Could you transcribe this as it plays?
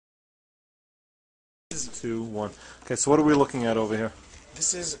2, 1. Okay, so what are we looking at over here?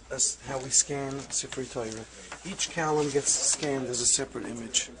 This is how we scan sifrei Torah. Each column gets scanned as a separate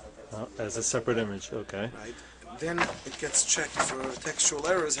image. As a separate image, okay. Right. Then it gets checked for textual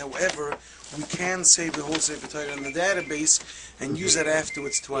errors. However, we can save the whole sifrei Torah in the database and use it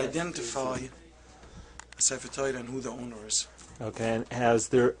afterwards to identify the sifrei Torah and who the owner is. Okay, and has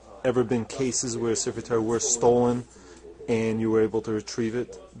there ever been cases where sifrei Torah were stolen and you were able to retrieve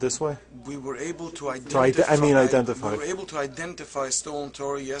it this way? We were able to identify. identify. We were able to identify stolen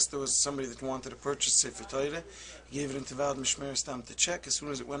Torah. Yes, there was somebody that wanted to purchase sifrei Torah. He gave it into Vaad Mishmeres STaM to check. As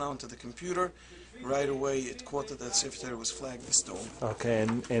soon as it went onto the computer, right away it caught that sifrei Torah was flagged as stolen. Okay,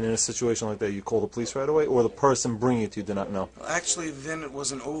 and in a situation like that, you call the police right away, or the person bringing it to you did not know? Actually, then it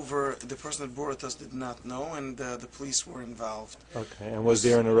wasn't over. The person that brought it to us did not know, and the police were involved. Okay, and was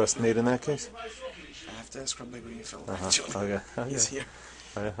there an arrest made in that case? I have to ask Rabbi Greenfield, actually. Okay. He's here.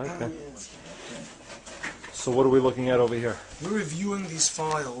 Okay. So what are we looking at over here? We're reviewing these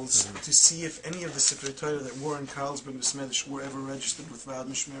files to see if any of the sifrei Torah that were in Karlsburg Shul were ever registered with Vaad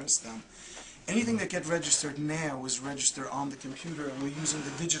Mishmeres STaM. Anything that gets registered now is registered on the computer, and we're using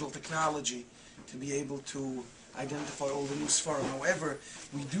the digital technology to be able to identify all the new sifrei. However,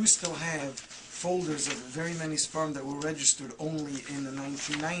 we do still have folders of very many sifrei that were registered only in the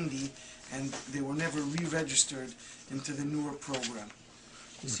 1990, and they were never re-registered into the newer program.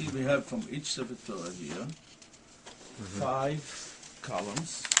 You see, we have from each sifrei Torah here 5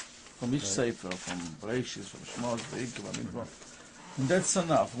 columns from each sofer, from Bereshis, from Shmuel, and that's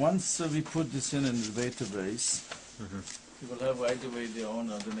enough. Once we put this in the database, we will have right away the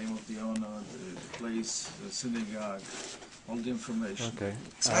owner, the name of the owner, the place, the synagogue, all the information. Okay.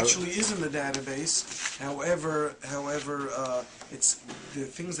 It actually is in the database. However, it's the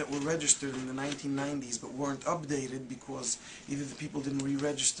things that were registered in the 1990s but weren't updated because either the people didn't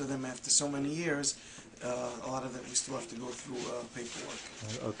re-register them after so many years. A lot of that we still have to go through paperwork.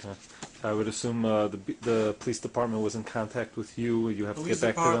 Okay. I would assume the police department was in contact with you. You have to get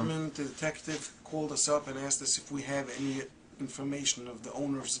back to them. The police department, the detective called us up and asked us if we have any information of the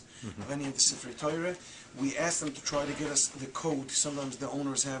owners of any of the sifrei Torah. We asked them to try to get us the code. Sometimes the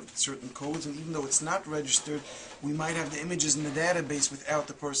owners have certain codes, and even though it's not registered, we might have the images in the database without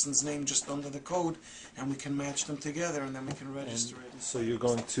the person's name, just under the code, and we can match them together, and then we can register it. So you're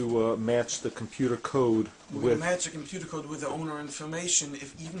going to match the computer code We'll match the computer code with the owner information.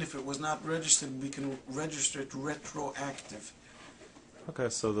 Even if it was not registered, we can register it retroactive. Okay,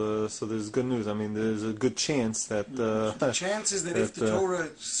 so there's good news. I mean, there's a good chance that the chance is that if the Torah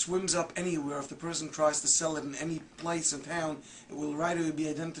swims up anywhere, if the person tries to sell it in any place in town, it will right away be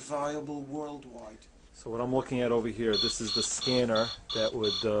identifiable worldwide. So what I'm looking at over here, this is the scanner that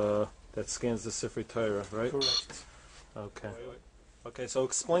would that scans the sifrei Torah, right? Correct. Okay. Okay, so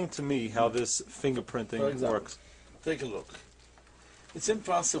explain to me how this fingerprinting works. Take a look. It's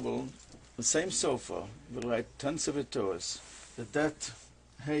impossible. The same sofer will write 10 sifrei Torahs. That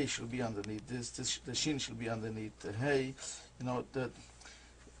hay should be underneath this, the shin should be underneath the hay,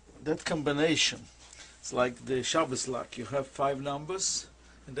 that combination. It's like the Shabbos lock. You have 5 numbers,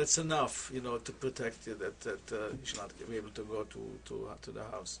 and that's enough, to protect you that you should not be able to go to the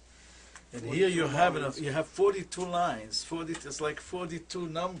house. And here you have 42 lines. It's like 42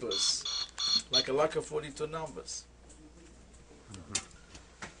 numbers, like a lock of 42 numbers.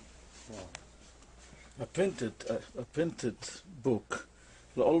 A printed book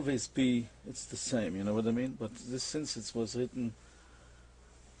will always be, it's the same, you know what I mean? But this, since it was written...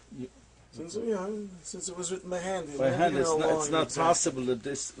 Since it was written by hand, it's not possible that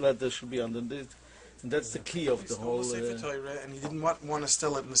this letter should be underneath. And that's the key of the whole... and he didn't want to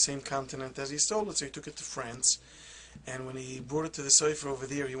sell it in the same continent as he stole it, so he took it to France. And when he brought it to the sofer over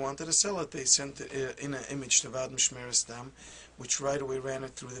there, he wanted to sell it. They sent it in an image to Vaad Mishmeres STaM, which right away ran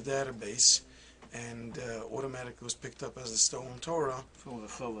it through the database, and automatically was picked up as a stolen Torah. From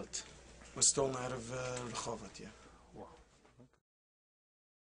Rehovot. Was stolen out of Rehovot, yeah. Wow.